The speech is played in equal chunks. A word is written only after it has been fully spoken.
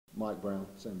Mike Brown,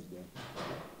 Sammy's dad.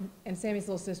 And Sammy's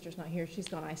little sister's not here. She's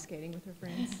gone ice skating with her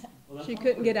friends. Well, She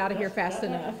couldn't get out of here fast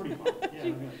that's enough. pretty fun. Yeah,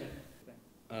 I'm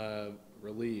gonna say.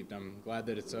 Relieved. I'm glad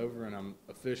that it's over, and I'm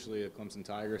officially a Clemson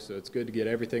Tiger, so it's good to get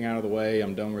everything out of the way.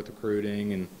 I'm done with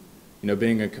recruiting, and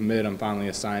being a commit, I'm finally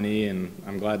a signee, and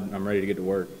I'm glad I'm ready to get to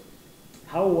work.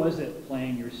 How was it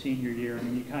playing your senior year? I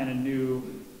mean, you kind of knew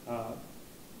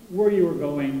where you were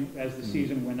going as the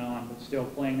season went on, but still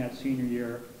playing that senior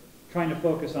year, trying to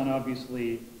focus on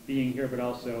obviously being here, but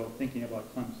also thinking about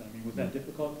Clemson. I mean, was that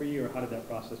difficult for you, or how did that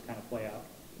process kind of play out?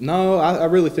 No, I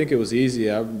really think it was easy.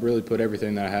 I really put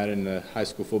everything that I had into high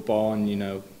school football,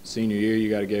 and senior year you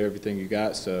got to give everything you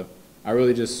got. So I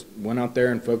really just went out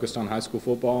there and focused on high school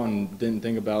football and didn't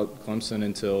think about Clemson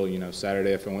until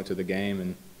Saturday if I went to the game,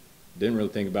 and didn't really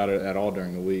think about it at all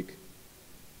during the week.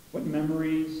 What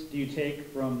memories do you take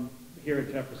from here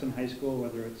at Jefferson High School,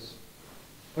 whether it's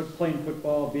playing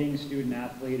football, being a student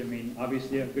athlete? I mean,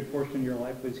 obviously a good portion of your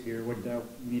life was here. When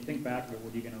you think back of it,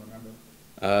 what are you going to remember?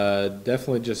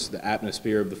 Definitely just the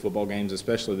atmosphere of the football games,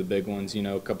 especially the big ones.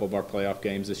 A couple of our playoff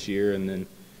games this year, and then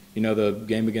the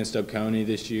game against Oconee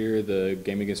this year, the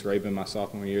game against Rabun my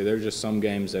sophomore year. There's just some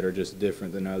games that are just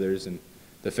different than others, and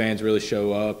the fans really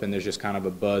show up, and there's just kind of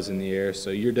a buzz in the air. So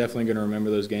you're definitely going to remember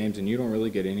those games, and you don't really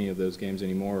get any of those games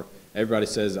anymore. Everybody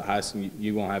says that high school,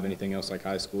 you won't have anything else like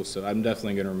high school, so I'm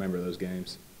definitely going to remember those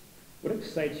games. What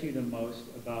excites you the most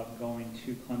about going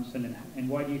to Clemson, and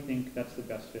why do you think that's the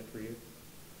best fit for you?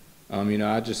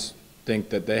 I just think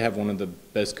that they have one of the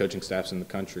best coaching staffs in the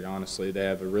country, honestly. They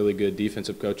have a really good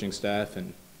defensive coaching staff,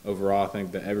 and overall I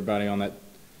think that everybody on that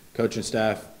coaching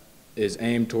staff is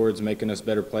aimed towards making us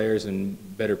better players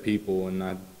and better people. And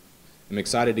I'm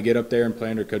excited to get up there and play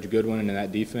under Coach Goodwin and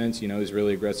that defense. He's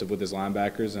really aggressive with his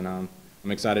linebackers, and I'm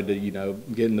excited to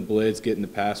get in the blitz, get in the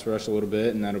pass rush a little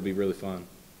bit, and that'll be really fun.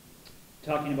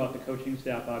 Talking about the coaching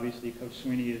staff, obviously Coach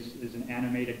Sweeney is an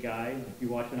animated guy. If you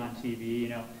watch it on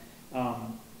TV,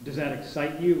 does that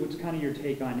excite you? What's kind of your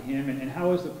take on him, and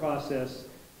how was the process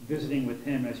visiting with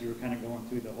him as you were kind of going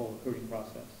through the whole recruiting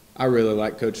process? I really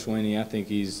like Coach Sweeney. I think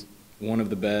he's one of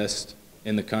the best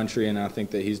in the country, and I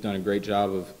think that he's done a great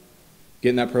job of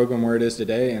getting that program where it is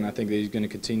today, and I think that he's going to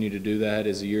continue to do that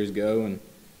as the years go. And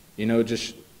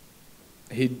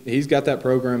he's got that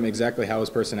program exactly how his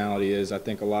personality is. I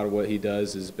think a lot of what he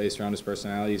does is based around his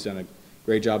personality. He's done a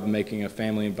great job of making a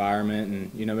family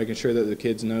environment, and making sure that the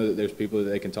kids know that there's people that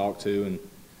they can talk to,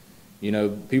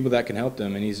 and people that can help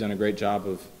them. And he's done a great job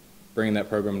of bringing that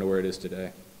program to where it is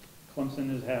today. Clemson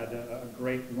has had a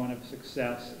great run of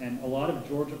success, and a lot of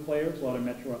Georgia players, a lot of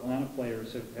Metro Atlanta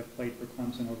players have played for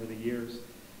Clemson over the years.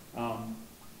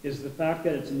 Is the fact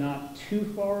that it's not too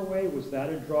far away, was that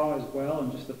a draw as well?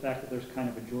 And just the fact that there's kind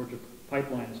of a Georgia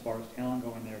pipeline as far as talent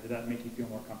going there, did that make you feel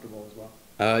more comfortable as well?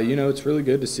 It's really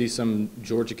good to see some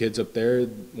Georgia kids up there.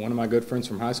 One of my good friends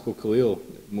from high school, Khalil,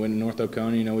 went to North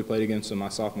Oconee. We played against them my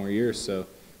sophomore year. So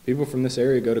people from this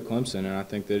area go to Clemson, and I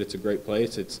think that it's a great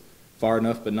place. It's far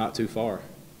enough, but not too far.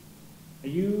 Are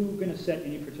you going to set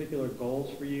any particular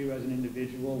goals for you as an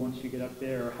individual once you get up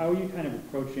there? Or how are you kind of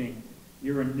approaching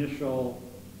your initial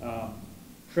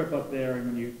trip up there,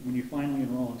 and when you finally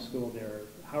enroll in school there,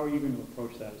 how are you going to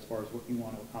approach that as far as what you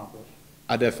want to accomplish?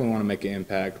 I definitely want to make an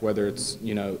impact, whether it's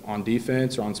on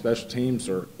defense or on special teams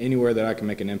or anywhere that I can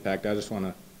make an impact. I just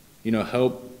want to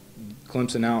help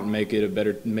Clemson out and make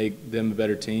them a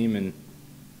better team and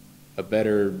a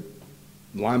better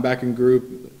linebacking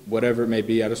group, whatever it may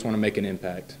be. I just want to make an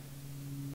impact.